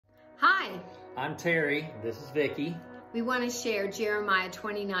I'm Terry. This is Vicky. We want to share Jeremiah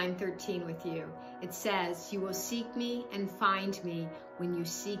 29:13 with you. It says, "You will seek me and find me when you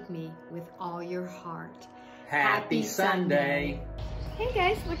seek me with all your heart." Happy Sunday. Hey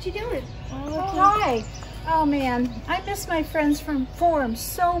guys, what you doing? Oh, hi. Oh man, I miss my friends from Forum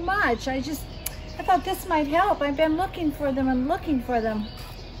so much. I thought this might help. I've been looking for them and looking for them.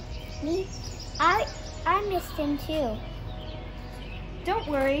 Me? I missed him too. Don't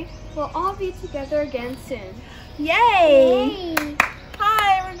worry, we'll all be together again soon. Yay! Yay.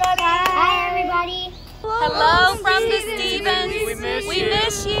 Hi everybody. Hi everybody. Hello from the Stevens. We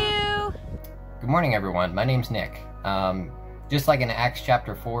miss you. Good morning, everyone. My name's Nick. Just like in Acts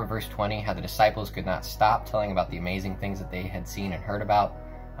chapter 4, verse 20, how the disciples could not stop telling about the amazing things that they had seen and heard about,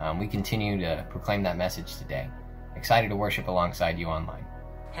 we continue to proclaim that message today. Excited to worship alongside you online.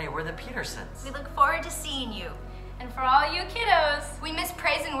 Hey, we're the Petersons. We look forward to seeing you. And for all you kiddos, we miss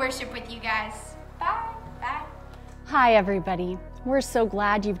praise and worship with you guys. Bye. Bye. Hi, everybody. We're so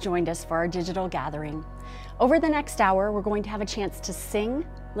glad you've joined us for our digital gathering. Over the next hour, we're going to have a chance to sing,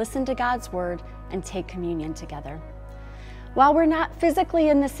 listen to God's Word, and take communion together. While we're not physically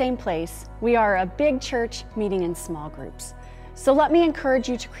in the same place, we are a big church meeting in small groups. So let me encourage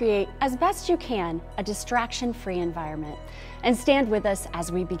you to create, as best you can, a distraction-free environment, and stand with us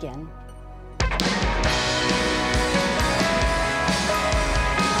as we begin.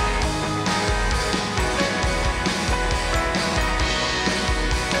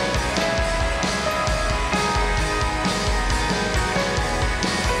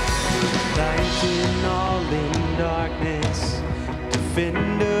 Lighting all in darkness,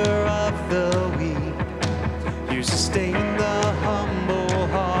 defender of the weak. You sustain the humble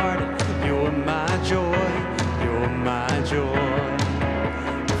heart. You're my joy, you're my joy.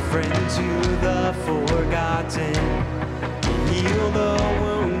 Friend to the forgotten, you heal the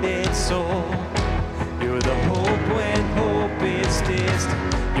wounded soul. You're the hope when hope is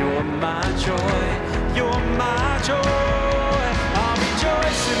distant. You're my joy, you're my joy. I'll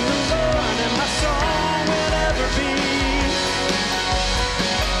rejoice in the Lord, and my song will ever be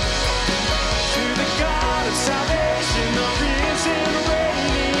to the God of salvation, the risen,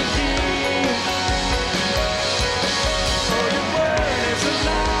 reigning King. For your word is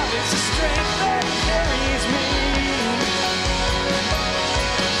alive, it's the strength that carries me.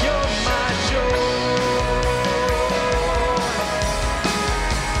 You're my joy.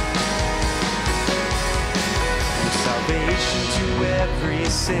 Salvation to every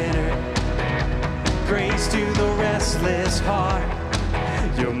sinner, grace to the restless heart.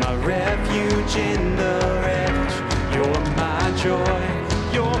 You're my refuge in the wretch. You're my joy,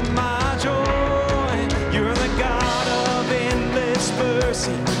 you're my joy. You're the God of endless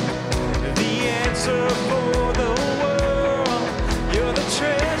mercy, the answer for the world. You're the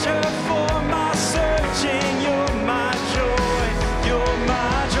treasure for my searching. You're my joy, you're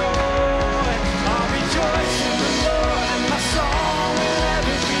my joy. I'll rejoice in the Lord, and my song will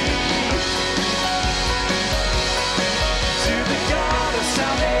ever be to the God of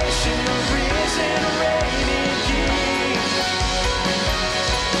salvation, the risen, reigning King.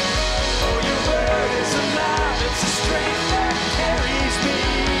 Oh, your word is alive, it's the strength that carries me.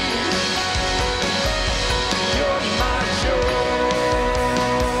 You're my joy.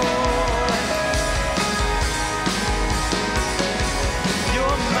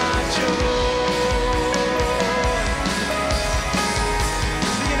 You're my joy.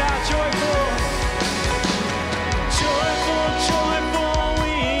 Sing it out, joyful. Joyful, joyful,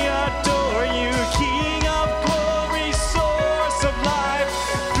 we adore you, King of glory, source of life.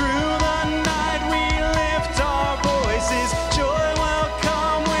 Through the night we lift our voices. Joy will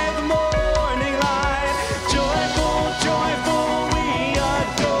come with morning light. Joyful, joyful, we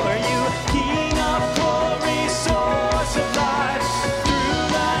adore you, King of glory, source of life. Through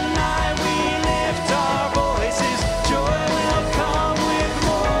the night we lift our voices. Joy will come with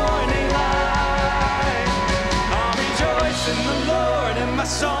morning light. I'll rejoice in the Lord, and my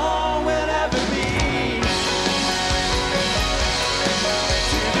song will ever be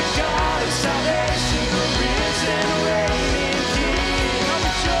to the God of salvation, the risen, reigning King.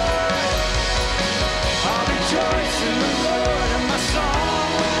 I'll rejoice in the Lord, and my song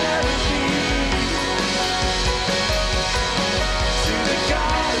will ever be to the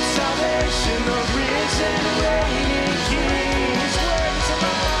God of salvation, the risen, reigning King. His word is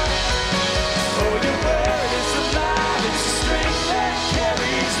alive. Oh, your word is alive, it's the strength that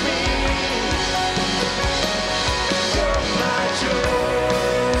carries me.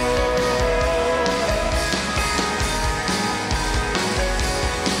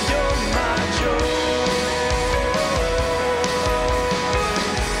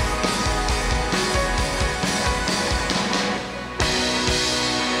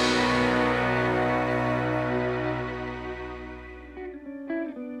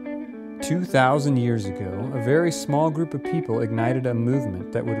 2,000 years ago, a very small group of people ignited a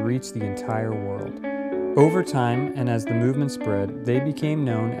movement that would reach the entire world. Over time, and as the movement spread, they became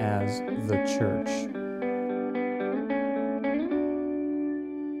known as the Church.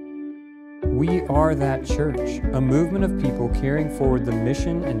 We are that church, a movement of people carrying forward the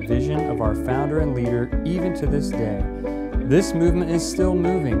mission and vision of our founder and leader even to this day. This movement is still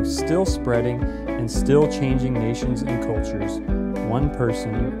moving, still spreading, and still changing nations and cultures, one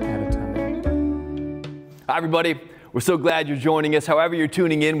person at a time. Hi, everybody. We're so glad you're joining us. However you're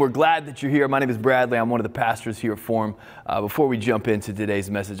tuning in, we're glad that you're here. My name is Bradley. I'm one of the pastors here at Forum. Before we jump into today's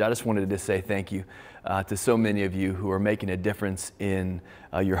message, I just wanted to say thank you to so many of you who are making a difference in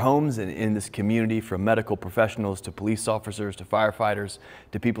your homes and in this community, from medical professionals to police officers to firefighters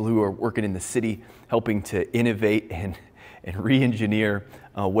to people who are working in the city, helping to innovate and re-engineer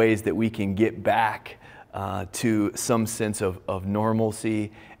ways that we can get back to some sense of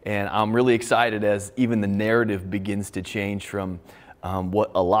normalcy. And I'm really excited as even the narrative begins to change from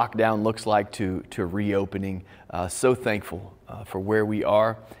what a lockdown looks like to reopening. So thankful for where we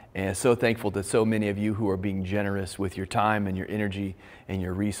are, and so thankful to so many of you who are being generous with your time and your energy and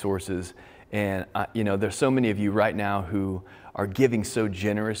your resources. And you know, there's so many of you right now who are giving so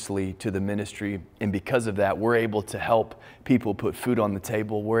generously to the ministry, and because of that, we're able to help people put food on the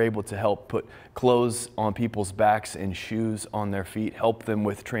table. We're able to help put clothes on people's backs and shoes on their feet, help them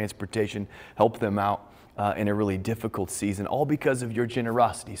with transportation, help them out in a really difficult season, all because of your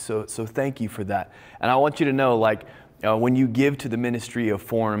generosity. So thank you for that. And I want you to know, like, when you give to the ministry of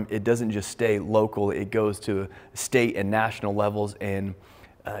Forum, it doesn't just stay local, it goes to state and national levels, and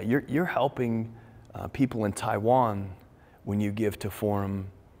you're helping people in Taiwan when you give to Forum,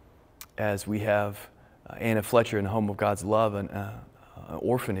 as we have Anna Fletcher in the Home of God's Love, an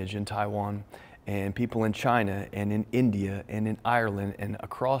orphanage in Taiwan, and people in China and in India and in Ireland and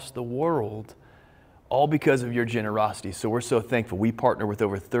across the world, all because of your generosity. So we're so thankful. We partner with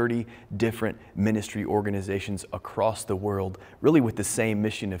over 30 different ministry organizations across the world, really with the same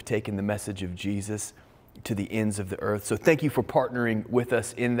mission of taking the message of Jesus to the ends of the earth. So thank you for partnering with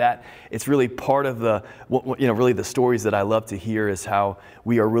us in that. It's really part of the, really the stories that I love to hear is how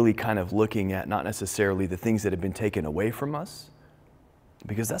we are really kind of looking at not necessarily the things that have been taken away from us,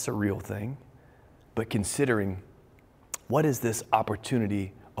 because that's a real thing, but considering what is this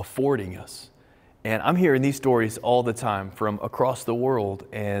opportunity affording us. And I'm hearing these stories all the time from across the world,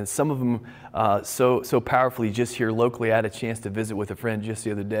 and some of them so powerfully just here locally. I had a chance to visit with a friend just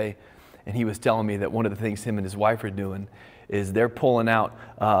the other day, and he was telling me that one of the things him and his wife are doing is they're pulling out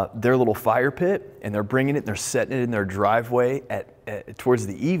their little fire pit, and they're bringing it and they're setting it in their driveway towards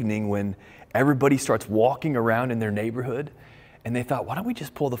the evening when everybody starts walking around in their neighborhood. And they thought, why don't we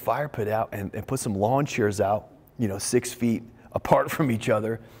just pull the fire pit out and put some lawn chairs out, 6 feet apart from each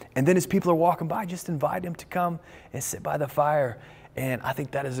other. And then as people are walking by, just invite them to come and sit by the fire. And I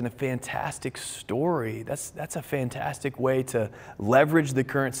think that is a fantastic story. That's a fantastic way to leverage the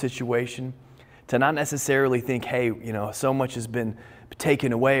current situation, to not necessarily think, hey, so much has been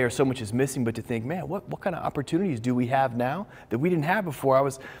taken away or so much is missing, but to think, man, what kind of opportunities do we have now that we didn't have before? I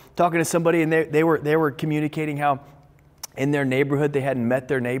was talking to somebody, and they were communicating how in their neighborhood they hadn't met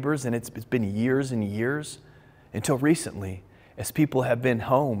their neighbors, and it's been years and years until recently, as people have been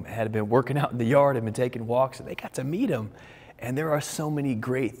home, had been working out in the yard, have been taking walks, and they got to meet them. And there are so many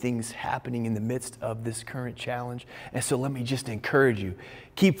great things happening in the midst of this current challenge. And so let me just encourage you,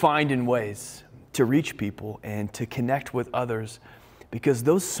 keep finding ways to reach people and to connect with others, because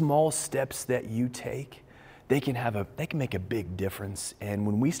those small steps that you take, they can make a big difference. And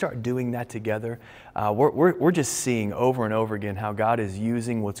when we start doing that together, we're just seeing over and over again how God is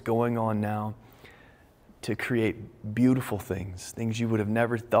using what's going on now to create beautiful things you would have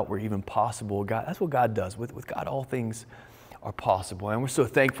never thought were even possible. God, that's what God does. With God, all things are possible, and we're so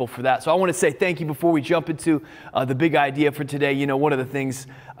thankful for that. So I want to say thank you before we jump into the big idea for today. One of the things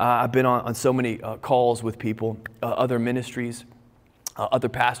I've been on so many calls with people, other ministries, other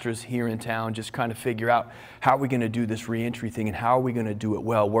pastors here in town, just trying to figure out how are we going to do this reentry thing and how are we going to do it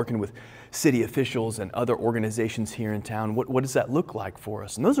well, working with city officials and other organizations here in town. What does that look like for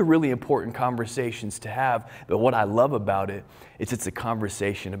us? And those are really important conversations to have. But what I love about it is it's a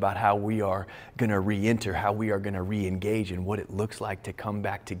conversation about how we are going to reenter, how we are going to re-engage, and what it looks like to come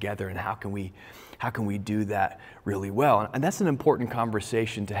back together, and how can we do that really well. And that's an important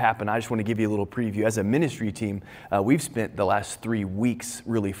conversation to happen. I just want to give you a little preview. As a ministry team, we've spent the last 3 weeks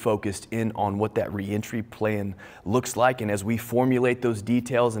really focused in on what that reentry plan looks like. And as we formulate those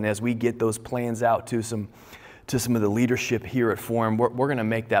details and as we get those plans out to some to some of the leadership here at Forum. We're going to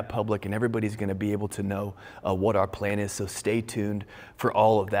make that public, and everybody's going to be able to know what our plan is. So stay tuned for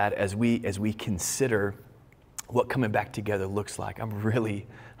all of that as we consider what coming back together looks like. I'm really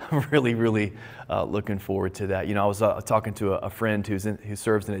looking forward to that. You know, I was talking to a friend who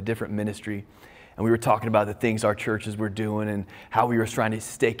serves in a different ministry, and we were talking about the things our churches were doing and how we were trying to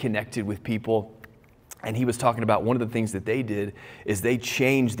stay connected with people. And he was talking about one of the things that they did is they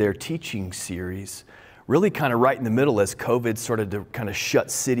changed their teaching series really kind of right in the middle as COVID started to kind of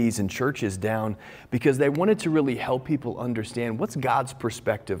shut cities and churches down, because they wanted to really help people understand what's God's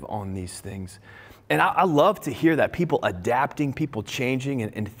perspective on these things. And I love to hear that, people adapting, people changing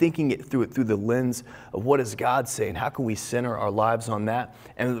and thinking it through the lens of what is God saying? How can we center our lives on that?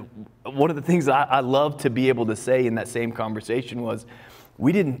 And one of the things I love to be able to say in that same conversation was,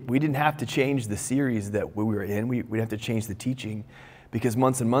 we didn't have to change the series that we were in. We didn't have to change the teaching, because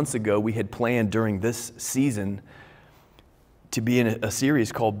months and months ago we had planned during this season to be in a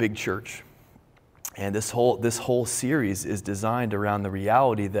series called Big Church. And this whole series is designed around the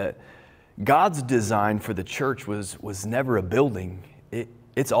reality that God's design for the church was never a building.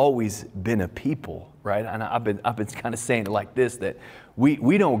 It's always been a people, right? And I've been kind of saying it like this, that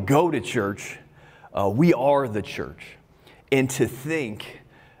we don't go to church, we are the church. And to think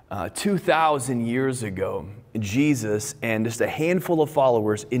 2,000 years ago, Jesus and just a handful of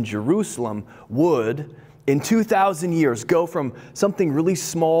followers in Jerusalem would, in 2,000 years, go from something really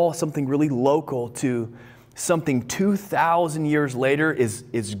small, something really local, to something 2,000 years later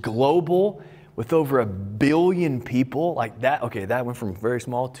is global with over 1 billion people like that. Okay, that went from very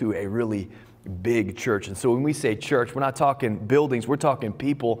small to a really big church. And so when we say church, we're not talking buildings, we're talking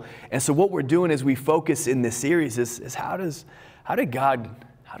people. And so what we're doing as we focus in this series is how did God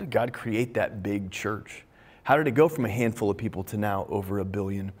create that big church? How did it go from a handful of people to now over 1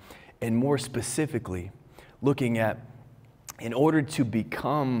 billion? And more specifically, looking at, in order to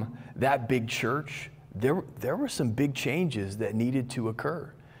become that big church, there were some big changes that needed to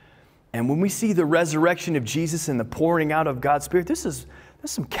occur. And when we see the resurrection of Jesus and the pouring out of God's Spirit, there's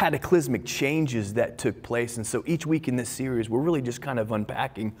some cataclysmic changes that took place. And so each week in this series, we're really just kind of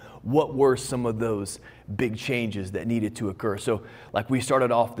unpacking what were some of those big changes that needed to occur. So like we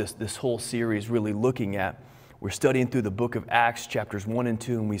started off this whole series really looking at, we're studying through the book of Acts, chapters 1 and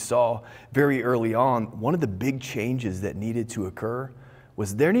 2, and we saw very early on, one of the big changes that needed to occur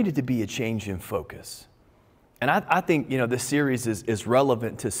was there needed to be a change in focus. And I think, you know, this series is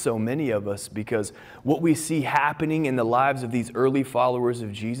relevant to so many of us, because what we see happening in the lives of these early followers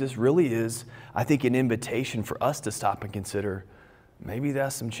of Jesus really is, I think, an invitation for us to stop and consider, maybe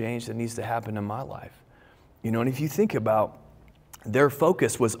that's some change that needs to happen in my life. You know, and if you think about, their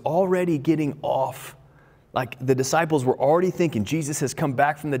focus was already getting off. Like the disciples were already thinking, Jesus has come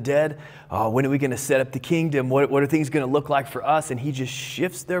back from the dead. When are we going to set up the kingdom? What are things going to look like for us? And he just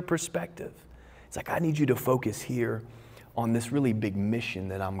shifts their perspective. It's like, I need you to focus here on this really big mission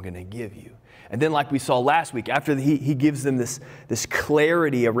that I'm going to give you. And then like we saw last week, after he gives them this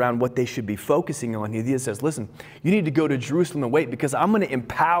clarity around what they should be focusing on, he says, listen, you need to go to Jerusalem and wait, because I'm going to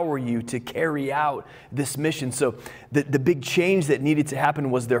empower you to carry out this mission. So the big change that needed to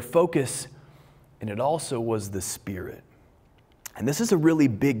happen was their focus, and it also was the Spirit. And this is a really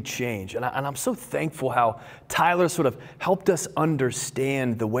big change. And I'm so thankful how Tyler sort of helped us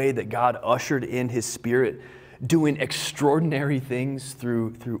understand the way that God ushered in his Spirit, doing extraordinary things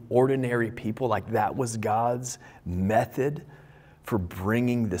through ordinary people. Like that was God's method for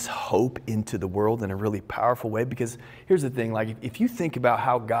bringing this hope into the world in a really powerful way. Because here's the thing, like if you think about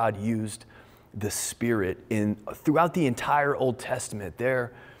how God used the Spirit throughout the entire Old Testament,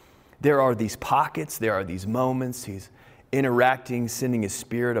 there are these pockets, there are these moments. He's interacting, sending his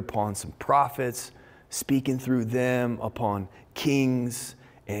Spirit upon some prophets, speaking through them, upon kings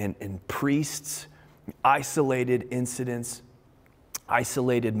and priests, isolated incidents,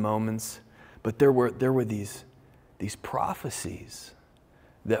 isolated moments. But there were these prophecies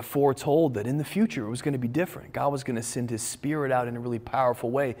that foretold that in the future it was going to be different. God was going to send his Spirit out in a really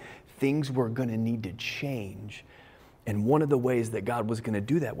powerful way. Things were going to need to change. And one of the ways that God was going to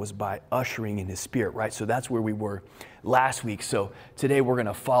do that was by ushering in his Spirit, right? So that's where we were last week. So today we're going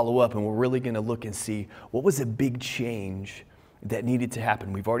to follow up, and we're really going to look and see what was a big change that needed to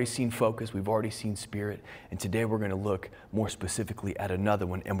happen. We've already seen focus, we've already seen Spirit, and today we're going to look more specifically at another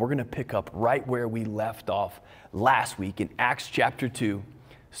one. And we're going to pick up right where we left off last week in Acts chapter 2,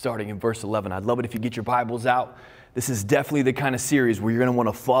 starting in verse 11. I'd love it if you get your Bibles out. This is definitely the kind of series where you're going to want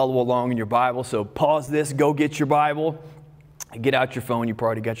to follow along in your Bible. So pause this, go get your Bible, get out your phone. You've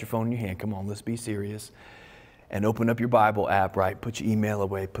already got your phone in your hand. Come on, let's be serious. And open up your Bible app, right? Put your email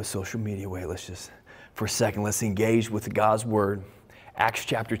away, put social media away. Let's just for a second, let's engage with God's word. Acts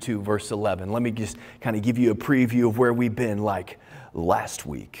chapter 2, verse 11. Let me just kind of give you a preview of where we've been like last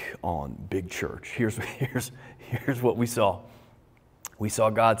week on Big Church. Here's what we saw. We saw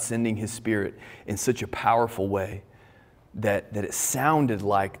God sending his Spirit in such a powerful way that it sounded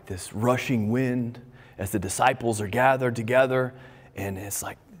like this rushing wind as the disciples are gathered together, and it's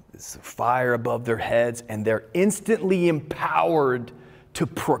like this fire above their heads, and they're instantly empowered to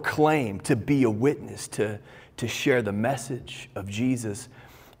proclaim, to be a witness, to share the message of Jesus.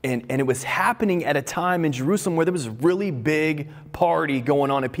 And it was happening at a time in Jerusalem where there was a really big party going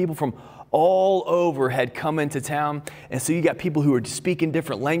on, and people from all over had come into town. And so you got people who are speaking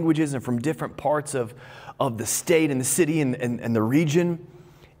different languages and from different parts of the state and the city and the region.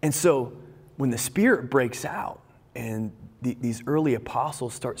 And so when the Spirit breaks out and these early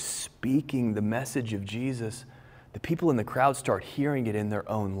apostles start speaking the message of Jesus, the people in the crowd start hearing it in their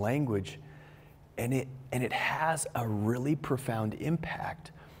own language. And it has a really profound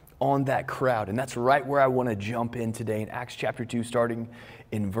impact on that crowd. And that's right where I want to jump in today in Acts chapter 2, starting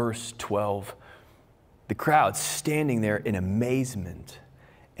in verse 12. The crowd's standing there in amazement,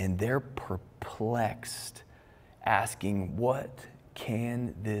 and they're perplexed, asking, what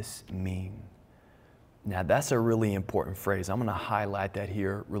can this mean? Now, that's a really important phrase. I'm going to highlight that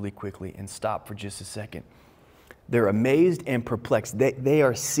here really quickly and stop for just a second. They're amazed and perplexed. They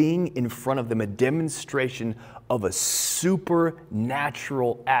are seeing in front of them a demonstration of a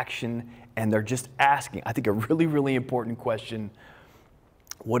supernatural action, and they're just asking, I think, a really, really important question.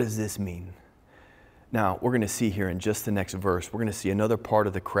 What does this mean? Now, we're going to see here in just the next verse, we're going to see another part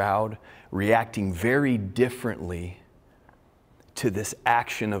of the crowd reacting very differently to this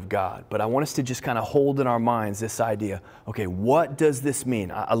action of God. But I want us to just kind of hold in our minds this idea, okay, what does this mean?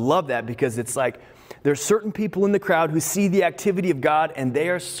 I love that because it's like there's certain people in the crowd who see the activity of God and they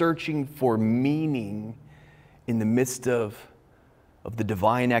are searching for meaning in the midst of the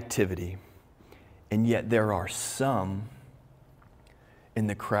divine activity. And yet there are some in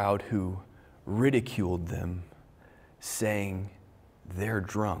the crowd who ridiculed them, saying they're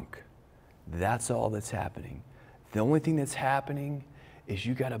drunk. That's all that's happening. The only thing that's happening is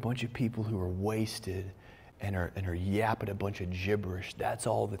you got a bunch of people who are wasted and are yapping a bunch of gibberish. That's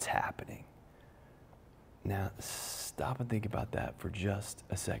all that's happening. Now, stop and think about that for just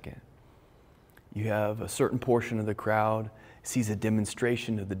a second. You have a certain portion of the crowd sees a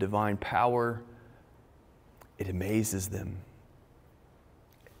demonstration of the divine power. It amazes them.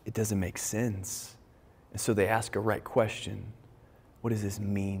 It doesn't make sense. And so they ask a right question. What does this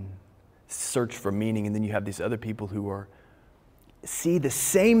mean? Search for meaning. And then you have these other people who see the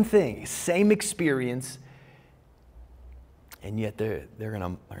same thing, same experience, and yet they're going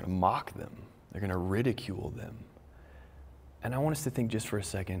to mock them. They're going to ridicule them. And I want us to think just for a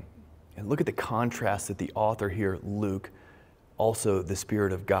second and look at the contrast that the author here, Luke, also the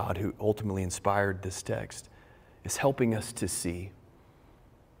Spirit of God who ultimately inspired this text, is helping us to see.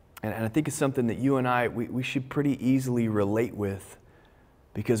 And I think it's something that you and I, we should pretty easily relate with,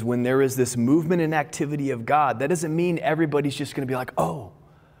 because when there is this movement and activity of God, that doesn't mean everybody's just going to be like, oh,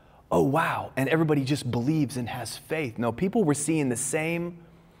 wow, and everybody just believes and has faith. No, people were seeing the same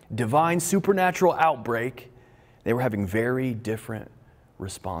divine supernatural outbreak. They were having very different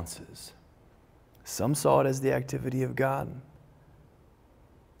responses. Some saw it as the activity of God.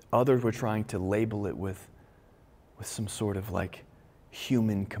 Others were trying to label it with some sort of like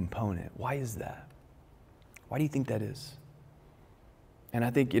human component. Why is that? Why do you think that is? And I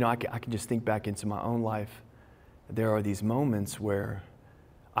think, I can just think back into my own life. There are these moments where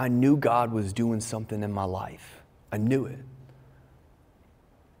I knew God was doing something in my life. I knew it.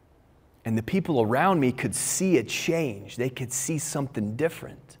 And the people around me could see a change. They could see something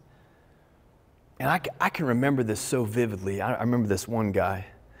different. And I can remember this so vividly. I remember this one guy.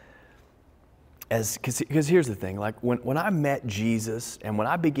 Because here's the thing, like when I met Jesus and when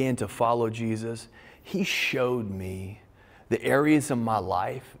I began to follow Jesus, he showed me the areas of my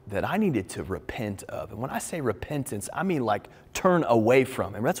life that I needed to repent of. And when I say repentance, I mean like turn away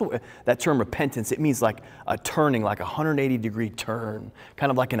from. And that's what that term repentance, it means like a turning, like a 180-degree turn,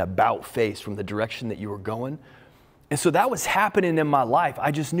 kind of like an about face from the direction that you were going. And so that was happening in my life. I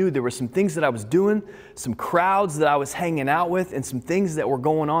just knew there were some things that I was doing, some crowds that I was hanging out with, and some things that were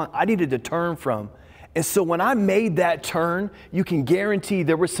going on I needed to turn from. And so when I made that turn, you can guarantee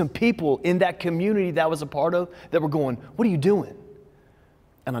there were some people in that community that I was a part of that were going, what are you doing?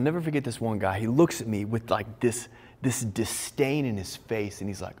 And I'll never forget this one guy. He looks at me with like this disdain in his face, and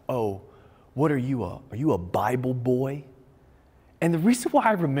he's like, oh, what are you a Bible boy? And the reason why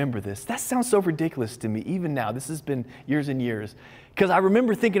I remember this, that sounds so ridiculous to me, even now. This has been years and years. Because I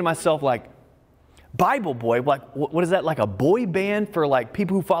remember thinking to myself, like, Bible Boy, like, what is that, like a boy band for like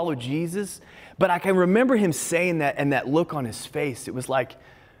people who follow Jesus? But I can remember him saying that and that look on his face. It was like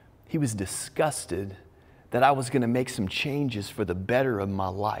he was disgusted that I was going to make some changes for the better of my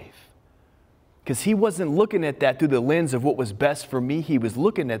life. Because he wasn't looking at that through the lens of what was best for me. He was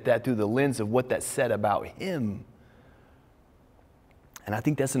looking at that through the lens of what that said about him. And I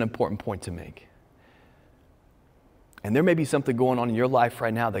think that's an important point to make. And there may be something going on in your life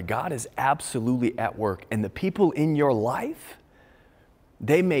right now that God is absolutely at work. And the people in your life,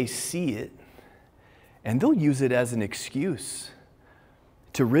 they may see it and they'll use it as an excuse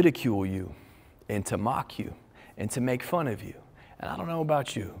to ridicule you and to mock you and to make fun of you. And I don't know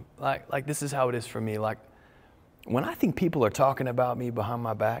about you, like this is how it is for me. Like when I think people are talking about me behind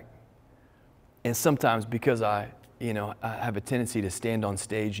my back, and sometimes because I have a tendency to stand on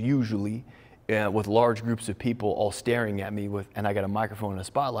stage usually with large groups of people all staring at me and I got a microphone and a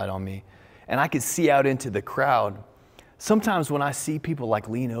spotlight on me, and I can see out into the crowd. Sometimes when I see people like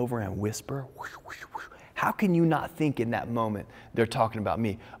lean over and whisper, whoosh, whoosh, whoosh, how can you not think in that moment they're talking about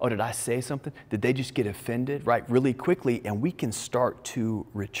me? Oh, did I say something? Did they just get offended, right? Really quickly, and we can start to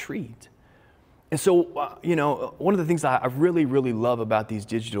retreat. And so, one of the things I really, really love about these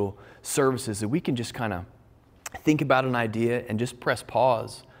digital services is that we can just kind of think about an idea and just press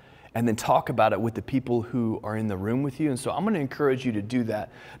pause and then talk about it with the people who are in the room with you. And so I'm going to encourage you to do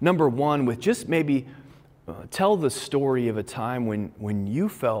that. Number one, with just maybe tell the story of a time when you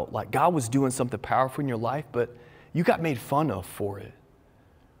felt like God was doing something powerful in your life, but you got made fun of for it.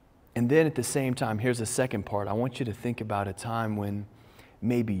 And then at the same time, here's the second part. I want you to think about a time when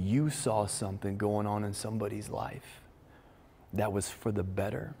maybe you saw something going on in somebody's life that was for the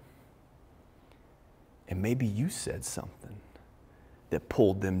better. And maybe you said something that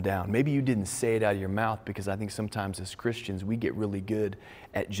pulled them down. Maybe you didn't say it out of your mouth, because I think sometimes as Christians, we get really good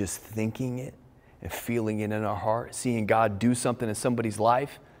at just thinking it and feeling it in our heart, seeing God do something in somebody's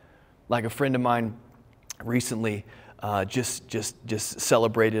life. Like a friend of mine recently just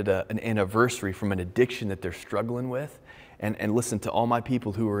celebrated an anniversary from an addiction that they're struggling with. And listen, to all my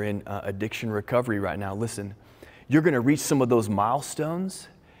people who are in addiction recovery right now, listen, you're going to reach some of those milestones,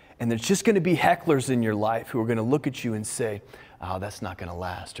 and there's just going to be hecklers in your life who are going to look at you and say, oh, that's not going to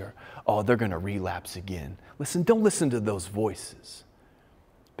last, or oh, they're going to relapse again. Listen, don't listen to those voices,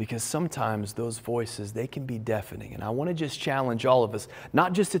 because sometimes those voices, they can be deafening. And I want to just challenge all of us,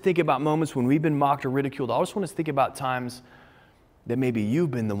 not just to think about moments when we've been mocked or ridiculed. I just want us to think about times that maybe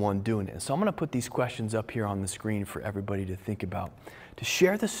you've been the one doing it. So I'm going to put these questions up here on the screen for everybody to think about, to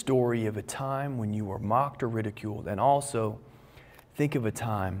share the story of a time when you were mocked or ridiculed, and also think of a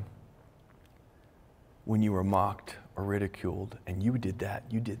time when you were mocked or ridiculed and you did that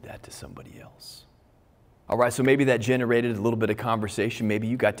to somebody else. All right, so maybe that generated a little bit of conversation. Maybe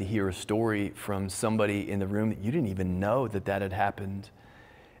you got to hear a story from somebody in the room that you didn't even know that had happened.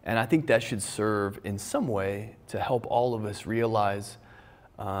 And I think that should serve in some way to help all of us realize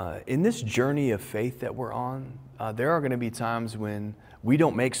in this journey of faith that we're on, there are going to be times when we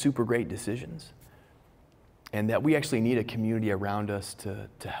don't make super great decisions, and that we actually need a community around us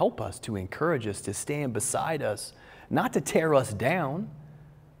to help us, to encourage us, to stand beside us, not to tear us down,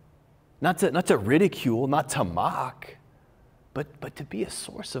 not to ridicule, not to mock, but to be a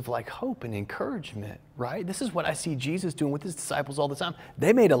source of like hope and encouragement, right? This is what I see Jesus doing with his disciples all the time.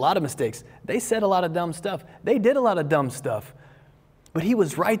 They made a lot of mistakes. They said a lot of dumb stuff. They did a lot of dumb stuff. But he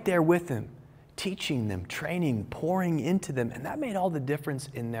was right there with them, teaching them, training, pouring into them, and that made all the difference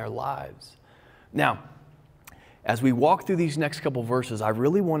in their lives. Now, as we walk through these next couple verses, I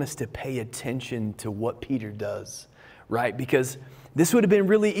really want us to pay attention to what Peter does, right? Because this would have been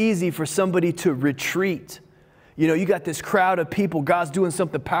really easy for somebody to retreat. You know, you got this crowd of people, God's doing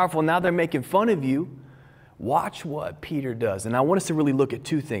something powerful, now they're making fun of you. Watch what Peter does. And I want us to really look at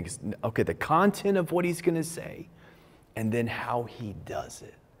two things. Okay, the content of what he's going to say, and then how he does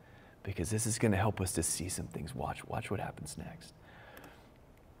it. Because this is going to help us to see some things. Watch what happens next.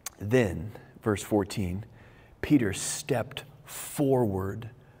 Then, verse 14, Peter stepped forward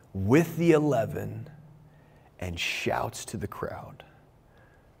with the 11 and shouts to the crowd.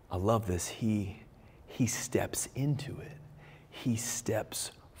 I love this. He steps into it. He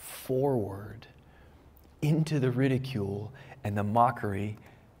steps forward into the ridicule and the mockery.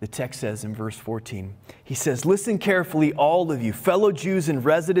 The text says in verse 14, he says, listen carefully, all of you, fellow Jews and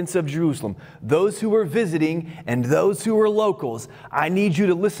residents of Jerusalem, those who are visiting and those who are locals. I need you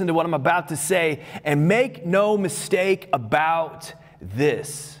to listen to what I'm about to say and make no mistake about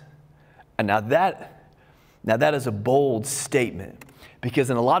this. And now that is a bold statement,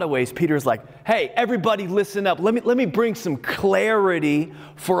 Because in a lot of ways, Peter's like, hey, everybody listen up. Let me bring some clarity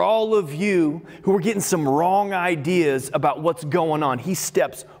for all of you who are getting some wrong ideas about what's going on. He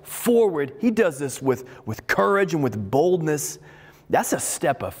steps forward. He does this with courage and with boldness. That's a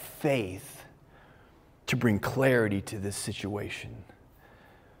step of faith to bring clarity to this situation.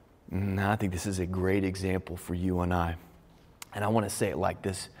 And I think this is a great example for you and I. And I want to say it like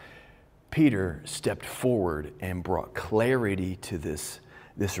this. Peter stepped forward and brought clarity to this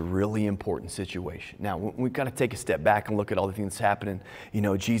really important situation. Now, we've got to take a step back and look at all the things that's happening. You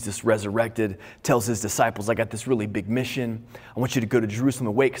know, Jesus resurrected, tells his disciples, I got this really big mission. I want you to go to Jerusalem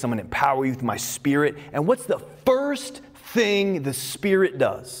and wait because I'm going to empower you with my Spirit. And what's the first thing the Spirit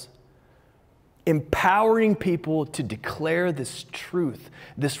does? Empowering people to declare this truth,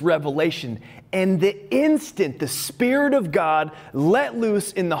 this revelation. And the instant the Spirit of God let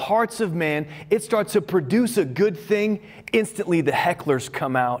loose in the hearts of man, it starts to produce a good thing. Instantly the hecklers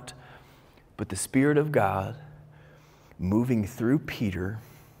come out. But the Spirit of God, moving through Peter,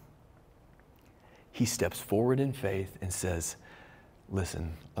 he steps forward in faith and says,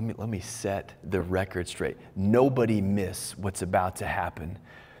 listen, let me set the record straight. Nobody miss what's about to happen.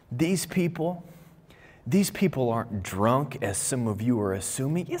 These people aren't drunk, as some of you are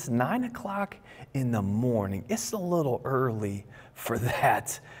assuming. It's 9 o'clock in the morning. It's a little early for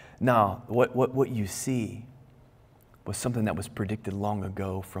that. No, what you see was something that was predicted long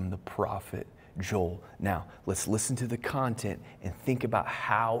ago from the prophet Joel. Now, let's listen to the content and think about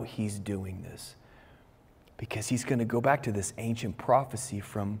how he's doing this. Because he's going to go back to this ancient prophecy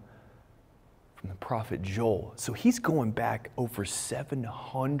from the prophet Joel. So he's going back over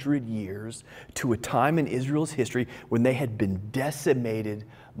 700 years to a time in Israel's history when they had been decimated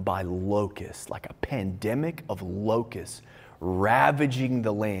by locusts, like a pandemic of locusts ravaging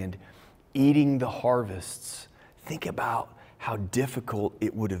the land, eating the harvests. Think about how difficult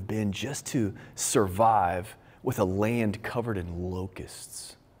it would have been just to survive with a land covered in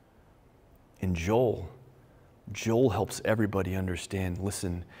locusts. And Joel helps everybody understand,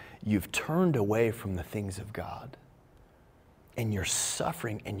 listen, you've turned away from the things of God and you're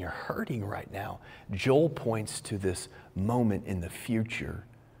suffering and you're hurting right now. Joel points to this moment in the future.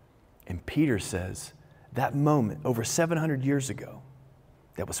 And Peter says that moment over 700 years ago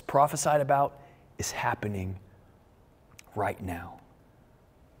that was prophesied about is happening right now.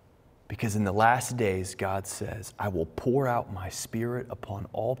 Because in the last days, God says, I will pour out my Spirit upon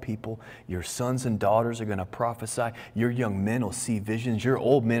all people. Your sons and daughters are going to prophesy. Your young men will see visions. Your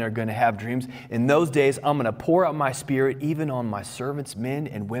old men are going to have dreams. In those days, I'm going to pour out my Spirit even on my servants, men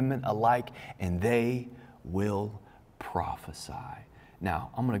and women alike, and they will prophesy.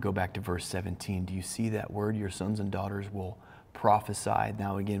 Now, I'm going to go back to verse 17. Do you see that word? Your sons and daughters will prophesy.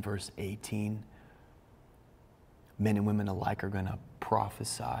 Now again, verse 18. Men and women alike are going to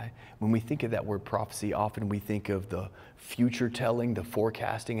prophesy. When we think of that word prophecy, often we think of the future telling, the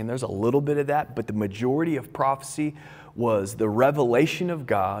forecasting, and there's a little bit of that, but the majority of prophecy was the revelation of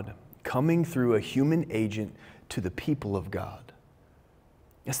God coming through a human agent to the people of God.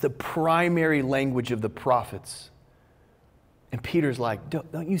 It's the primary language of the prophets. And Peter's like,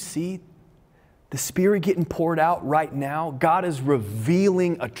 don't you see the Spirit getting poured out right now? God is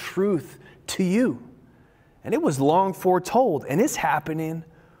revealing a truth to you. And it was long foretold, and it's happening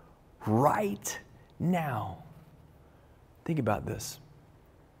right now. Think about this.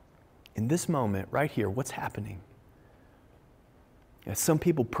 In this moment, right here, what's happening? Some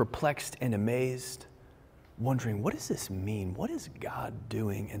people perplexed and amazed, wondering, what does this mean? What is God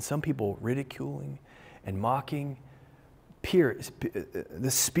doing? And some people ridiculing and mocking. The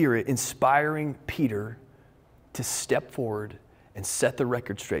Spirit inspiring Peter to step forward and set the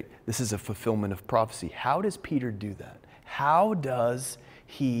record straight. This is a fulfillment of prophecy. How does Peter do that? How does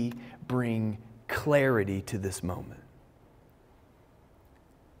he bring clarity to this moment?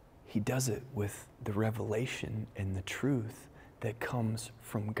 He does it with the revelation and the truth that comes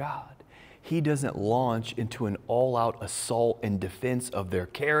from God. He doesn't launch into an all-out assault and defense of their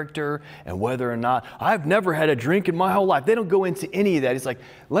character and whether or not, I've never had a drink in my whole life. They don't go into any of that. It's like,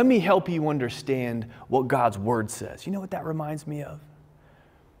 let me help you understand what God's Word says. You know what that reminds me of?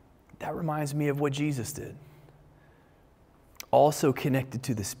 That reminds me of what Jesus did. Also connected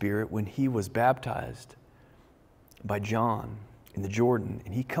to the Spirit when he was baptized by John in the Jordan,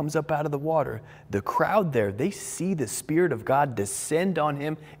 and he comes up out of the water. The crowd there, they see the Spirit of God descend on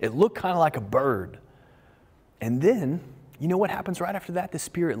him. It looked kind of like a bird. And then, you know what happens right after that? The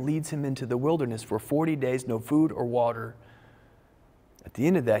Spirit leads him into the wilderness for 40 days, no food or water. At the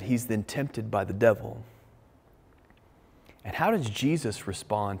end of that, he's then tempted by the devil. And how does Jesus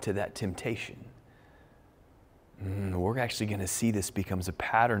respond to that temptation? We're actually going to see this becomes a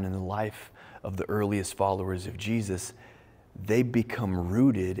pattern in the life of the earliest followers of Jesus. They become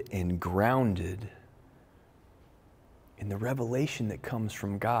rooted and grounded in the revelation that comes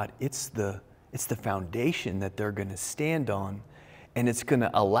from God. It's the foundation that they're going to stand on, and it's going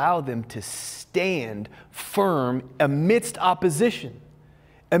to allow them to stand firm amidst opposition,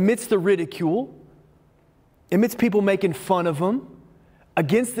 amidst the ridicule, amidst people making fun of them,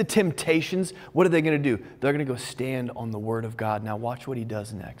 against the temptations. What are they going to do? They're going to go stand on the Word of God. Now watch what he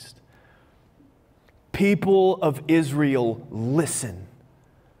does next. People of Israel, listen.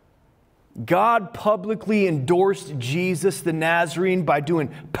 God publicly endorsed Jesus the Nazarene by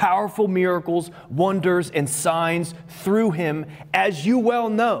doing powerful miracles, wonders, and signs through him, as you well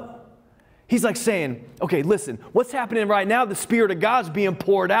know. He's like saying, okay, listen, what's happening right now? The Spirit of God's being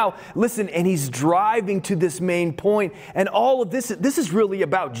poured out. Listen, and he's driving to this main point. And all of this is really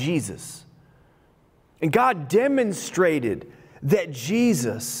about Jesus. And God demonstrated that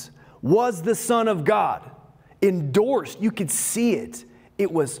Jesus was the Son of God. Endorsed, you could see it.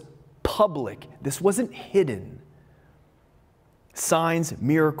 It was public. This wasn't hidden. Signs,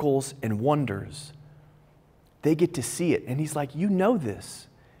 miracles, and wonders. They get to see it. And he's like, you know this.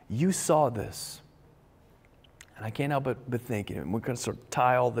 You saw this. And I can't help but think, and we're going to sort of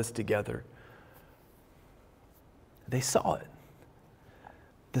tie all this together. They saw it.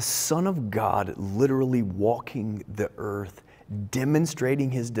 The Son of God literally walking the earth,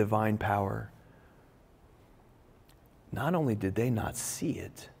 demonstrating his divine power. Not only did they not see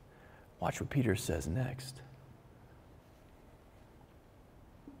it, watch what Peter says next.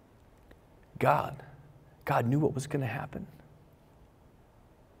 God knew what was going to happen.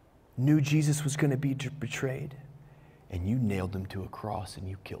 Knew Jesus was going to be betrayed. And you nailed him to a cross and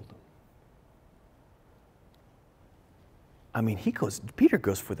you killed him. I mean, Peter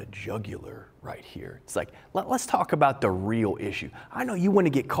goes for the jugular right here. It's like, let's talk about the real issue. I know you want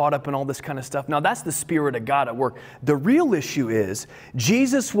to get caught up in all this kind of stuff. Now, that's the Spirit of God at work. The real issue is,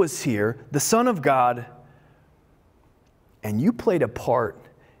 Jesus was here, the Son of God, and you played a part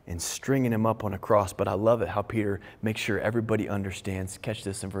in stringing him up on a cross. But I love it how Peter makes sure everybody understands. Catch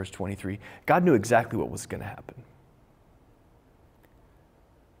this in verse 23. God knew exactly what was going to happen.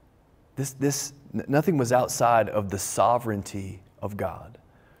 Nothing was outside of the sovereignty of God.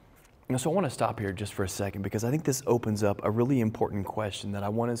 So I want to stop here just for a second, because I think this opens up a really important question that I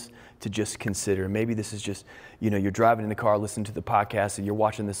want us to just consider. Maybe this is just, you're driving in the car, listening to the podcast, and you're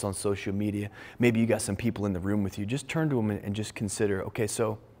watching this on social media. Maybe you got some people in the room with you. Just turn to them and just consider, okay,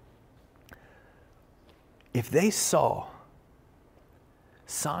 so if they saw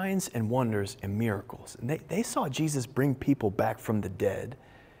signs and wonders and miracles, and they saw Jesus bring people back from the dead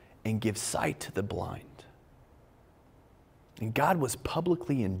and give sight to the blind, and God was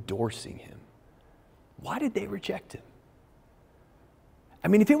publicly endorsing him, why did they reject him? I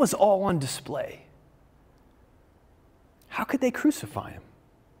mean, if it was all on display, how could they crucify him?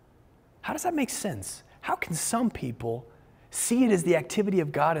 How does that make sense? How can some people see it as the activity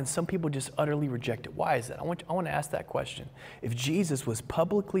of God and some people just utterly reject it? Why is that? I want to ask that question. If Jesus was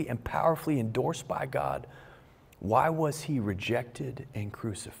publicly and powerfully endorsed by God, why was he rejected and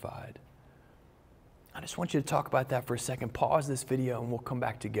crucified? I just want you to talk about that for a second. Pause this video and we'll come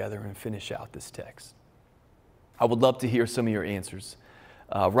back together and finish out this text. I would love to hear some of your answers.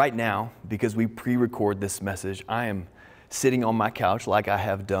 Right now, because we pre-record this message, I am sitting on my couch like I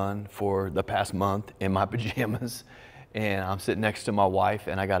have done for the past month in my pajamas. And I'm sitting next to my wife,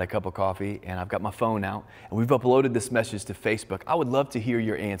 and I got a cup of coffee, and I've got my phone out, and we've uploaded this message to Facebook. I would love to hear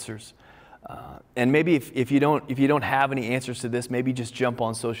your answers. And maybe if you don't have any answers to this, maybe just jump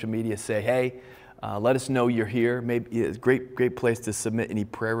on social media, say, hey, let us know you're here. Maybe it's a great place to submit any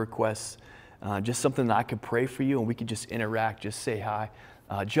prayer requests. Just something that I could pray for you and we could just interact, just say hi.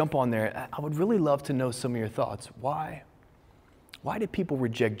 Jump on there. I would really love to know some of your thoughts. Why did people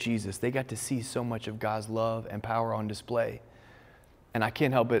reject Jesus? They got to see so much of God's love and power on display. And I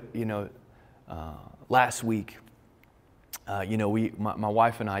can't help it, last week, my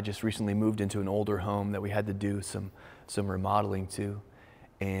wife and I just recently moved into an older home that we had to do some remodeling to.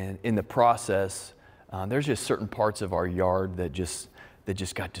 And in the process, there's just certain parts of our yard that just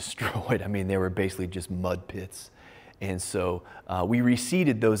got destroyed. I mean, they were basically just mud pits. And so we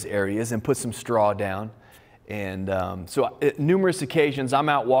reseeded those areas and put some straw down. And so at numerous occasions, I'm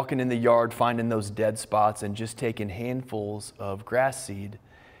out walking in the yard, finding those dead spots and just taking handfuls of grass seed.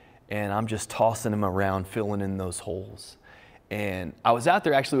 And I'm just tossing them around, filling in those holes. And I was out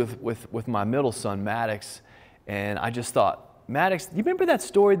there actually with my middle son, Maddox, and I just thought, Maddox, do you remember that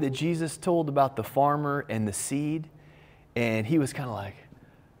story that Jesus told about the farmer and the seed? And he was kind of like,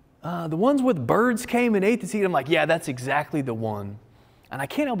 The ones with birds came and ate the seed. I'm like, yeah, that's exactly the one. And I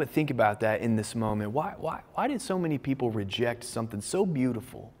can't help but think about that in this moment. Why did so many people reject something so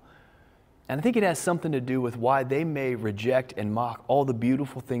beautiful? And I think it has something to do with why they may reject and mock all the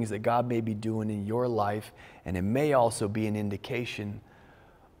beautiful things that God may be doing in your life. And it may also be an indication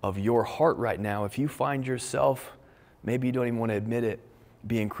of your heart right now. If you find yourself, maybe you don't even want to admit it,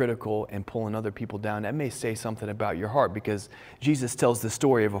 being critical and pulling other people down, that may say something about your heart, because Jesus tells the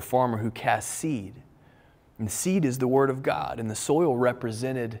story of a farmer who casts seed. And the seed is the word of God, and the soil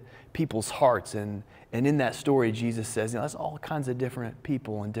represented people's hearts. And in that story, Jesus says, there's all kinds of different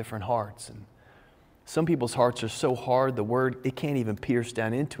people and different hearts. And some people's hearts are so hard, the word, it can't even pierce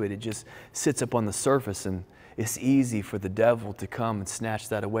down into it. It just sits up on the surface, and it's easy for the devil to come and snatch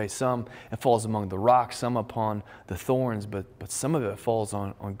that away. Some, it falls among the rocks, some upon the thorns, but some of it falls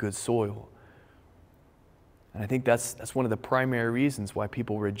on good soil. And I think that's one of the primary reasons why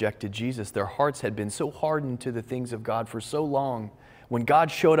people rejected Jesus. Their hearts had been so hardened to the things of God for so long. When God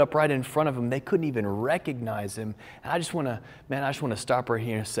showed up right in front of them, they couldn't even recognize him. And I just want to stop right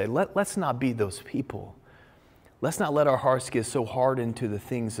here and say, let's not be those people. Let's not let our hearts get so hardened to the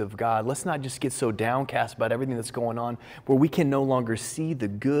things of God. Let's not just get so downcast about everything that's going on where we can no longer see the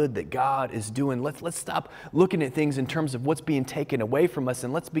good that God is doing. Let's stop looking at things in terms of what's being taken away from us,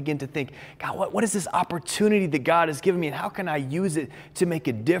 and let's begin to think, God, what is this opportunity that God has given me, and how can I use it to make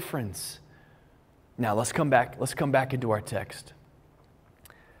a difference? Now let's come back into our text.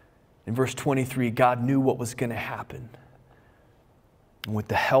 In verse 23, God knew what was going to happen. And with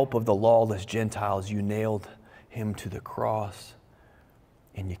the help of the lawless Gentiles, you nailed him to the cross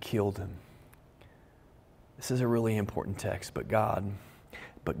and you killed him. This is a really important text. But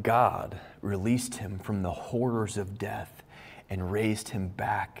God released him from the horrors of death and raised him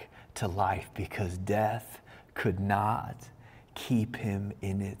back to life, because death could not keep him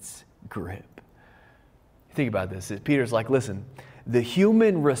in its grip. Think about this. Peter's like, listen, the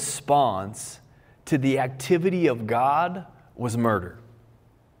human response to the activity of God was murder.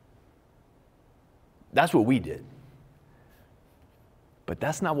 That's what we did. But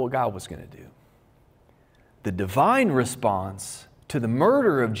that's not what God was going to do. The divine response to the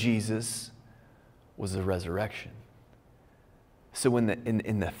murder of Jesus was the resurrection. So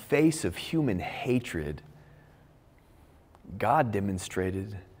in the face of human hatred, God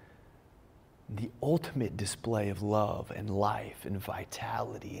demonstrated the ultimate display of love and life and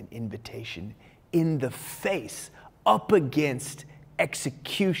vitality and invitation in the face, up against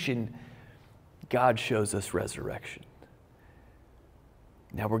execution. God shows us resurrection.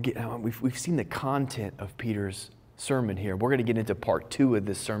 Now we've seen the content of Peter's sermon here. We're going to get into part 2 of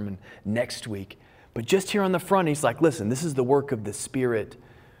this sermon next week. But just here on the front, he's like, listen, this is the work of the Spirit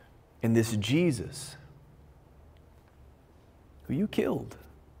in this Jesus who you killed.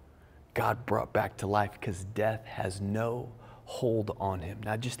 God brought back to life, because death has no hold on him.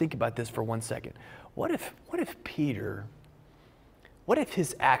 Now just think about this for 1 second. What if Peter, what if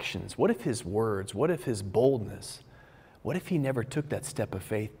his actions, what if his words, what if his boldness, what if he never took that step of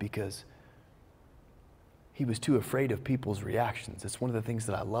faith because he was too afraid of people's reactions? It's one of the things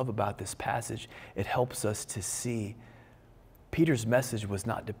that I love about this passage. It helps us to see Peter's message was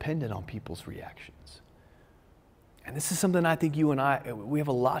not dependent on people's reactions. And this is something I think you and I, we have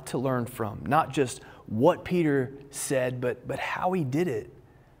a lot to learn from. Not just what Peter said, but how he did it.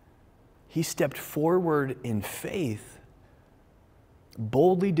 He stepped forward in faith,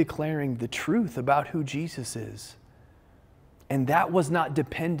 boldly declaring the truth about who Jesus is. And that was not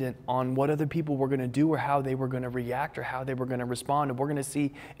dependent on what other people were going to do or how they were going to react or how they were going to respond. And we're going to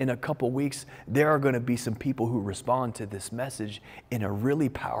see in a couple weeks, there are going to be some people who respond to this message in a really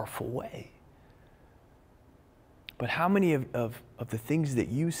powerful way. But how many of the things that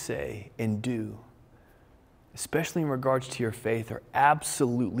you say and do, especially in regards to your faith, are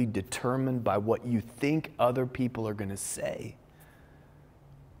absolutely determined by what you think other people are going to say?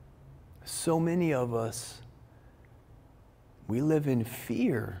 So many of us, we live in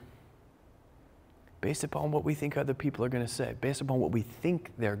fear based upon what we think other people are going to say, based upon what we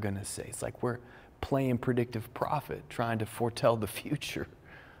think they're going to say. It's like we're playing predictive prophet, trying to foretell the future.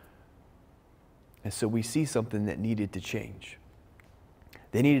 And so we see something that needed to change.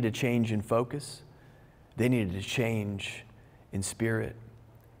 They needed to change in focus. They needed to change in spirit.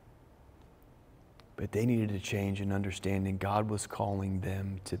 But they needed to change in understanding God was calling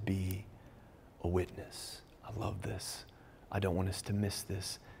them to be a witness. I love this. I don't want us to miss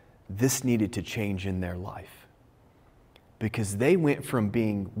this. This needed to change in their life. Because they went from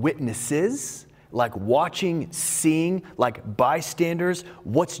being witnesses, like watching, seeing, like bystanders.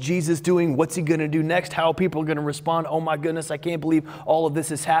 What's Jesus doing? What's he going to do next? How are people going to respond? Oh my goodness, I can't believe all of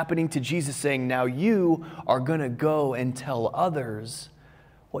this is happening, to Jesus saying, now you are going to go and tell others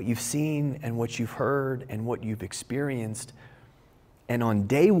what you've seen and what you've heard and what you've experienced. And on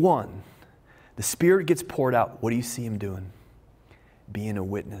day one, the Spirit gets poured out. What do you see him doing? Being a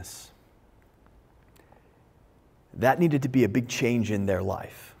witness. That needed to be a big change in their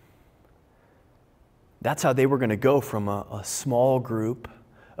life. That's how they were going to go from a small group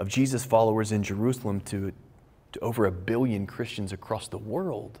of Jesus followers in Jerusalem to over 1 billion Christians across the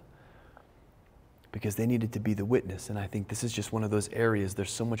world, because they needed to be the witness. And I think this is just one of those areas, there's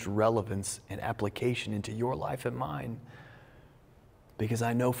so much relevance and application into your life and mine, because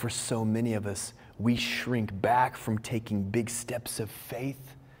I know for so many of us, we shrink back from taking big steps of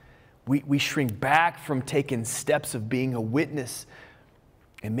faith. We shrink back from taking steps of being a witness.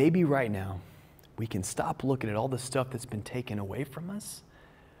 And maybe right now, we can stop looking at all the stuff that's been taken away from us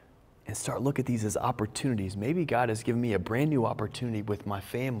and start looking at these as opportunities. Maybe God has given me a brand new opportunity with my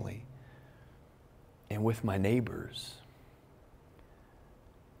family and with my neighbors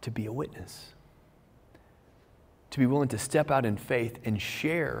to be a witness, to be willing to step out in faith and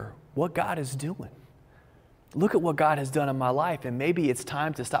share what God is doing. Look at what God has done in my life, and maybe it's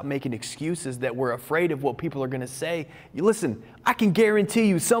time to stop making excuses that we're afraid of what people are going to say. Listen, I can guarantee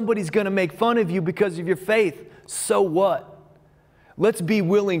you somebody's going to make fun of you because of your faith. So what? Let's be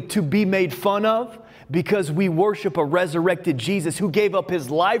willing to be made fun of because we worship a resurrected Jesus who gave up his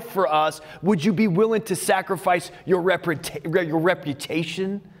life for us. Would you be willing to sacrifice your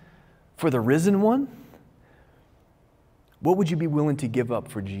reputation for the risen one? What would you be willing to give up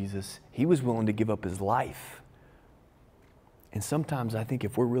for Jesus? He was willing to give up his life. And sometimes I think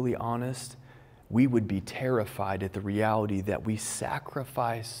if we're really honest, we would be terrified at the reality that we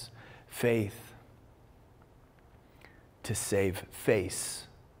sacrifice faith to save face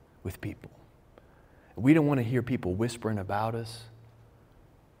with people. We don't want to hear people whispering about us,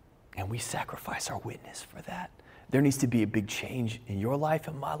 and we sacrifice our witness for that. There needs to be a big change in your life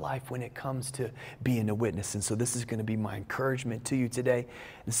and my life when it comes to being a witness. And so this is going to be my encouragement to you today.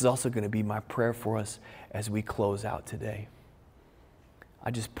 This is also going to be my prayer for us as we close out today. I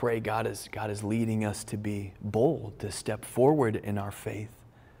just pray God is leading us to be bold, to step forward in our faith.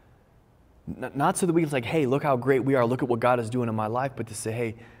 Not so that we can say, hey, look how great we are, look at what God is doing in my life, but to say,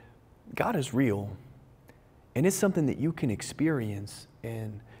 hey, God is real. And it's something that you can experience.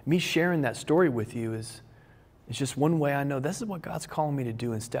 And me sharing that story with you is it's just one way I know this is what God's calling me to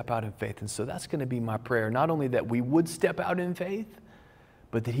do and step out in faith. And so that's going to be my prayer. Not only that we would step out in faith,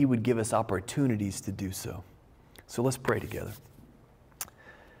 but that he would give us opportunities to do so. So let's pray together.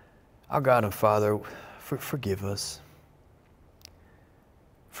 Our God and Father, forgive us.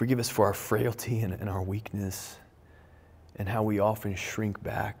 Forgive us for our frailty and our weakness and how we often shrink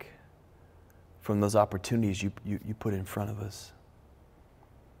back from those opportunities you put in front of us.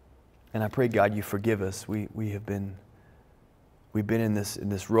 And I pray, God, you forgive us. We've been in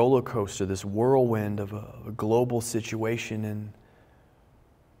this roller coaster, this whirlwind of a global situation,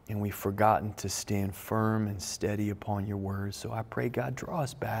 and we've forgotten to stand firm and steady upon your word. So I pray, God, draw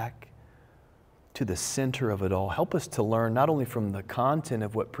us back to the center of it all. Help us to learn not only from the content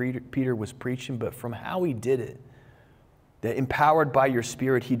of what Peter was preaching, but from how he did it. That empowered by your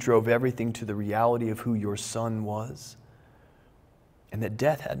Spirit, he drove everything to the reality of who your Son was, and that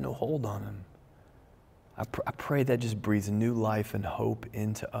death had no hold on him. I pray that just breathes new life and hope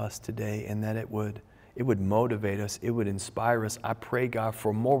into us today, and that it would motivate us, it would inspire us. I pray, God,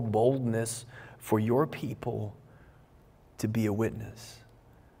 for more boldness for your people to be a witness.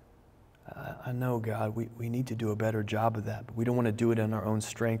 I know, God, we need to do a better job of that, but we don't want to do it in our own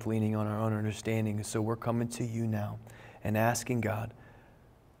strength, leaning on our own understanding. So we're coming to you now and asking, God,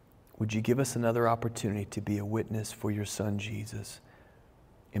 would you give us another opportunity to be a witness for your Son, Jesus,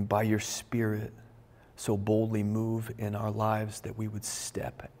 and by your Spirit so boldly move in our lives that we would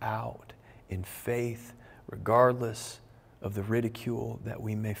step out in faith regardless of the ridicule that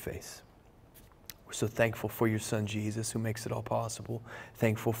we may face. We're so thankful for your Son, Jesus, who makes it all possible.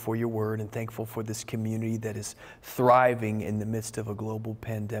 Thankful for your word and thankful for this community that is thriving in the midst of a global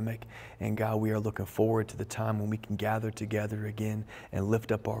pandemic. And God, we are looking forward to the time when we can gather together again and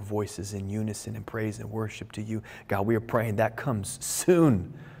lift up our voices in unison in praise and worship to you. God, we are praying that comes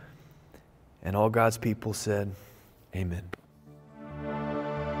soon. And all God's people said, amen.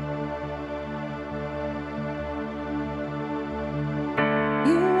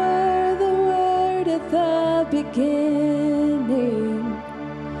 At the beginning,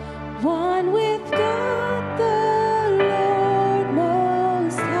 one with God the Lord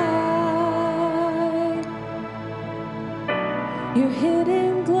Most High.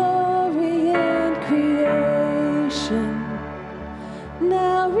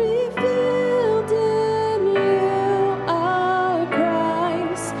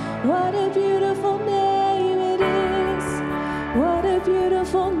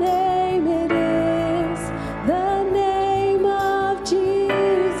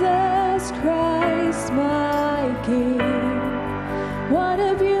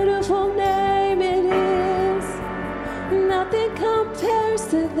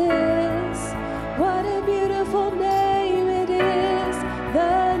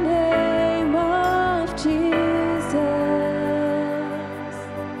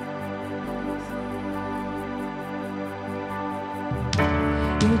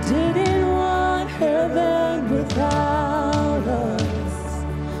 You didn't want heaven without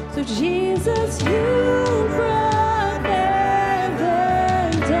us. So Jesus, you brought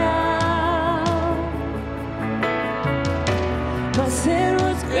heaven down. My sin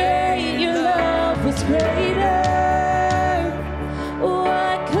was great, your love was greater.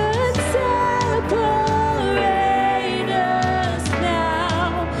 What could separate us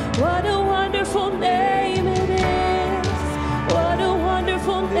now? What a wonderful name it is. What a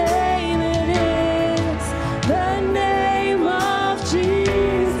wonderful name it is. The name of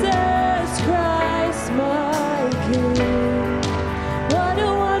Jesus Christ, my King. What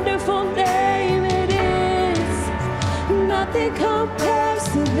a wonderful name it is. Nothing compares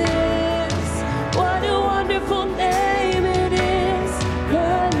to this. What a wonderful name it is.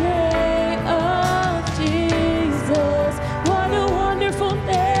 The name of Jesus. What a wonderful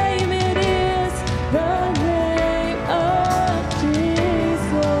name it is. The name of Jesus.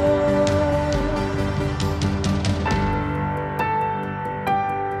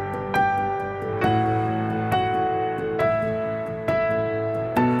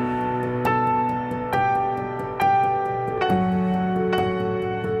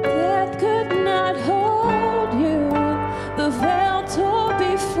 Death could not hold you. The veil tore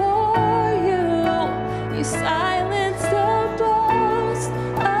before you. You silenced the boast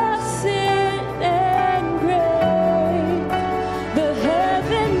of sin and grave. The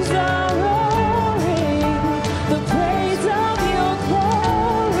heavens are roaring the praise of your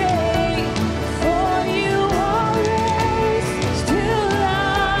glory. For you are raised to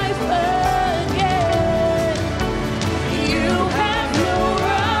life again. You have no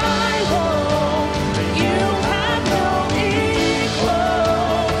rival. You have no equal.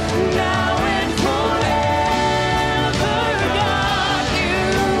 Now and forever, God, you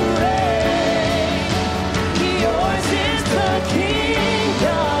reign. Yours is the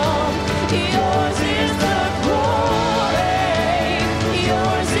kingdom. Yours is the glory.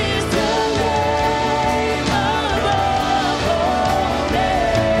 Yours is the name above all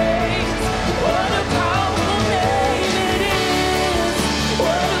names. What a powerful name it is.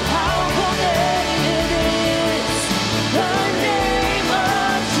 What a powerful name it is. The name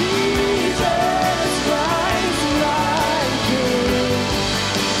of Jesus Christ, my King.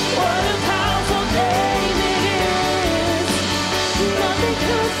 What a powerful name it is. Nothing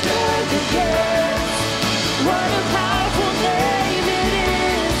could stand against. What a powerful name it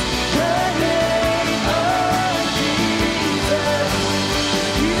is. The name of Jesus.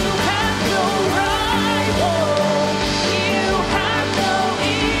 You have no rival. You have no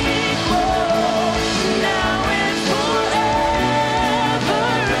equal. Now and forever,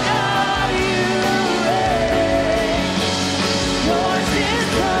 God, you reign. Yours is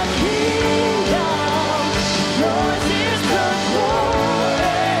the kingdom. Yours is the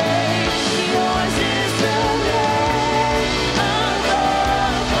glory. Yours is the name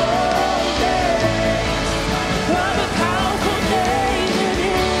above all names. What a powerful name it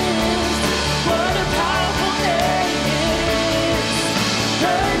is. What a powerful name it is.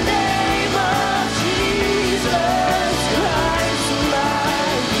 The name of Jesus Christ,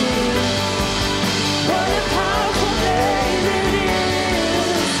 my King. What a powerful name it is.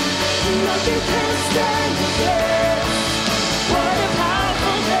 Nothing can stand against. What a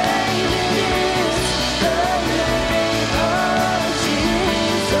powerful name it is. The name of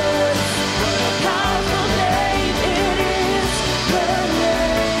Jesus. What a powerful name it is. The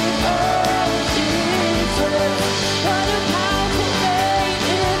name of Jesus. What a powerful name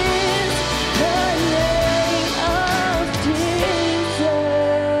it is. The name of Jesus.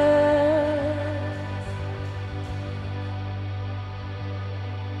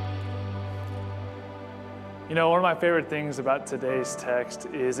 You know, one of my favorite things about today's text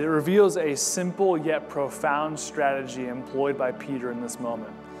is it reveals a simple yet profound strategy employed by Peter in this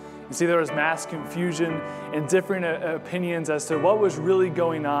moment. You see, there was mass confusion and differing opinions as to what was really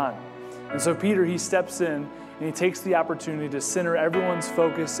going on. And so Peter, he steps in and he takes the opportunity to center everyone's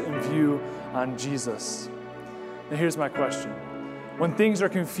focus and view on Jesus. Now here's my question. When things are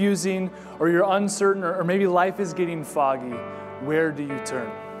confusing or you're uncertain or maybe life is getting foggy, where do you turn?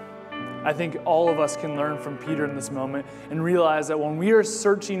 I think all of us can learn from Peter in this moment and realize that when we are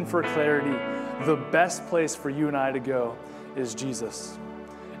searching for clarity, the best place for you and I to go is Jesus.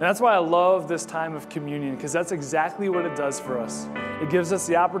 And that's why I love this time of communion, because that's exactly what it does for us. It gives us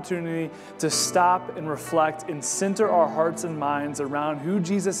the opportunity to stop and reflect and center our hearts and minds around who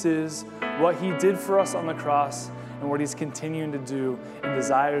Jesus is, what he did for us on the cross, and what He's continuing to do and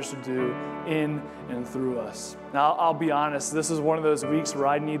desires to do in and through us. Now, I'll be honest, this is one of those weeks where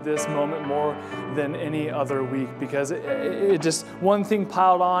I need this moment more than any other week, because it just, one thing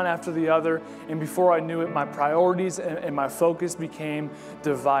piled on after the other, and before I knew it, my priorities and my focus became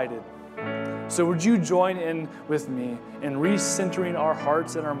divided. So would you join in with me in recentering our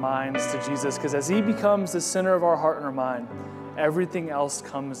hearts and our minds to Jesus? Because as He becomes the center of our heart and our mind, everything else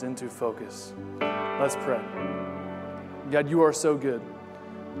comes into focus. Let's pray. God, you are so good.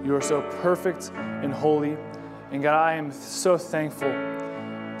 You are so perfect and holy. And God, I am so thankful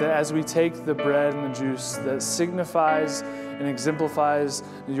that as we take the bread and the juice that signifies and exemplifies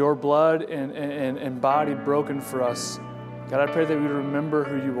your blood and body broken for us, God, I pray that we remember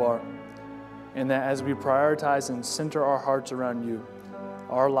who you are, and that as we prioritize and center our hearts around you,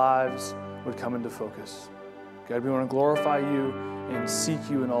 our lives would come into focus. God, we want to glorify you and seek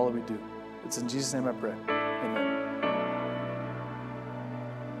you in all that we do. It's in Jesus' name I pray. Amen.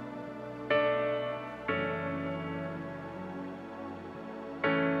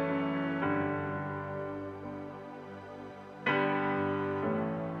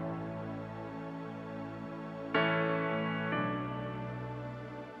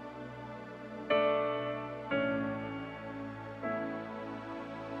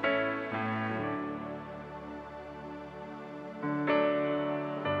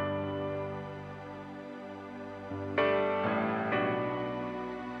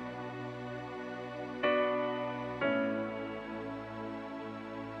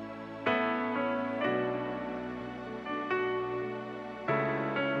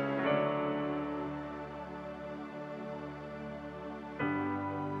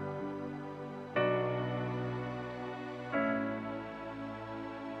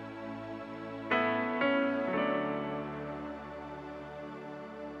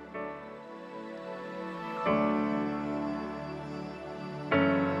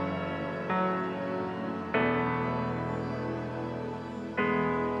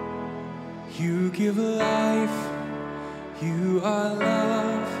 You give life, you are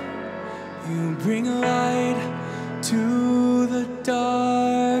love, you bring light to the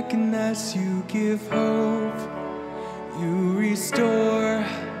darkness, you give hope, you restore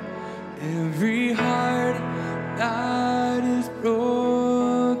every heart that is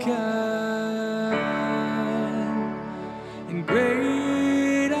broken, and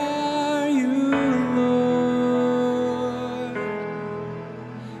great are you, Lord.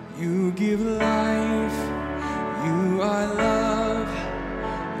 You give life, you are love,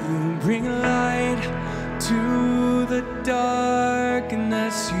 you bring light to the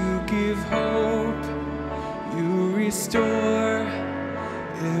darkness, you give hope, you restore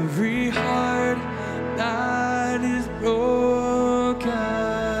every heart that is broken,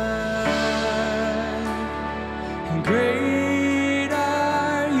 and great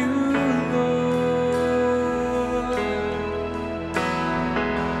are you, Lord,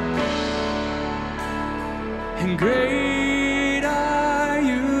 and great are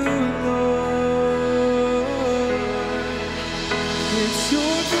you, Lord. It's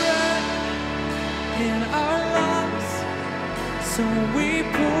your breath in our lungs, so we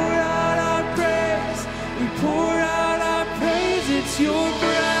pour out our praise, we pour out our praise. It's your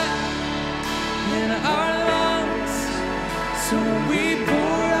breath in our lungs, so we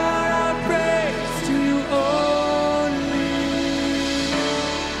pour out our praise to you only.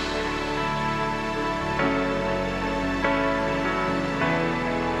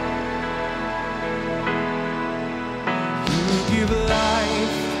 You give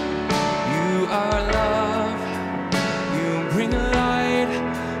life, you are love, you bring light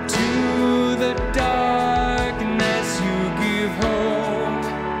to the darkness, you give hope,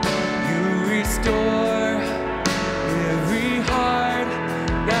 you restore every heart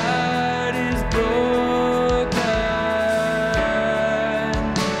that is broken,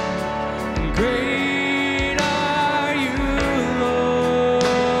 and great are you, Lord.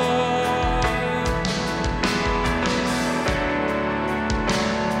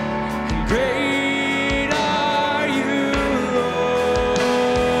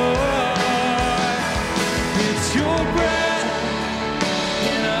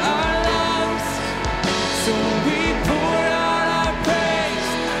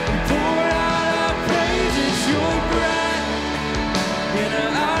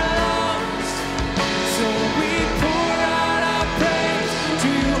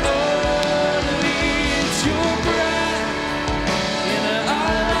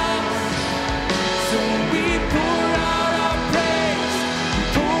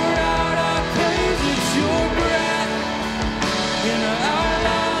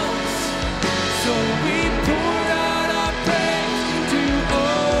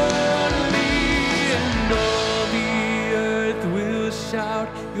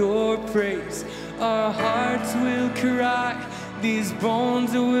 praise. Our hearts will cry, these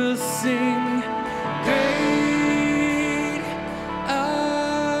bones will sing. Great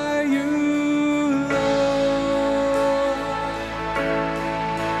are you, Lord.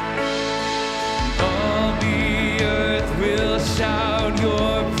 All the earth will shout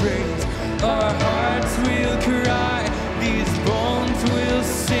your praise. Our hearts will cry, these bones will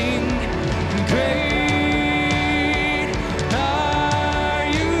sing. Great are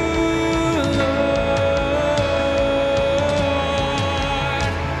you, Lord.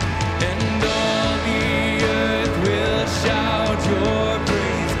 And all the earth will shout your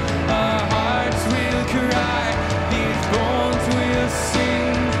praise. Our hearts will cry, these bones will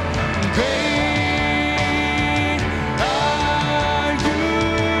sing. Great are you,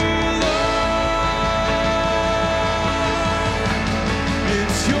 Lord.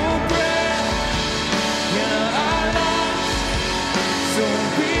 It's your breath in our lungs, so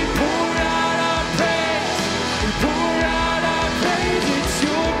we pour out our praise. We pour out our praise. It's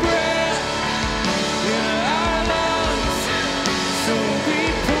your breath in our lungs, so we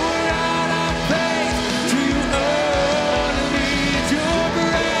pour out our praise to you only. It's your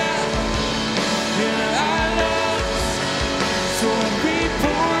breath in our lungs, so we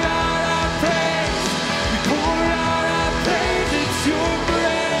pour out our praise. We pour out our praise. It's your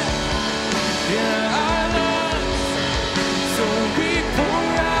breath in our lungs, so we pour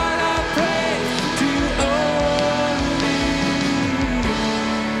out our praise to you only.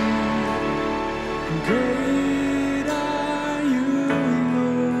 Great are you,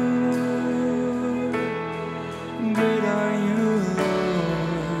 Lord. Great are you,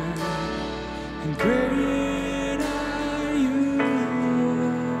 Lord. And great are you,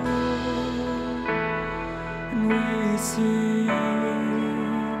 Lord. And we sing,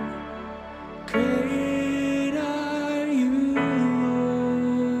 great are you,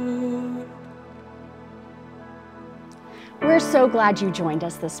 Lord. We're so glad you joined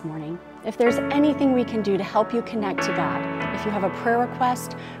us this morning. If there's anything we can do to help you connect to God, if you have a prayer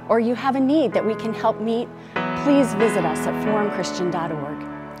request or you have a need that we can help meet, please visit us at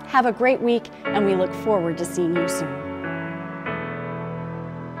forumchristian.org. Have a great week, and we look forward to seeing you soon.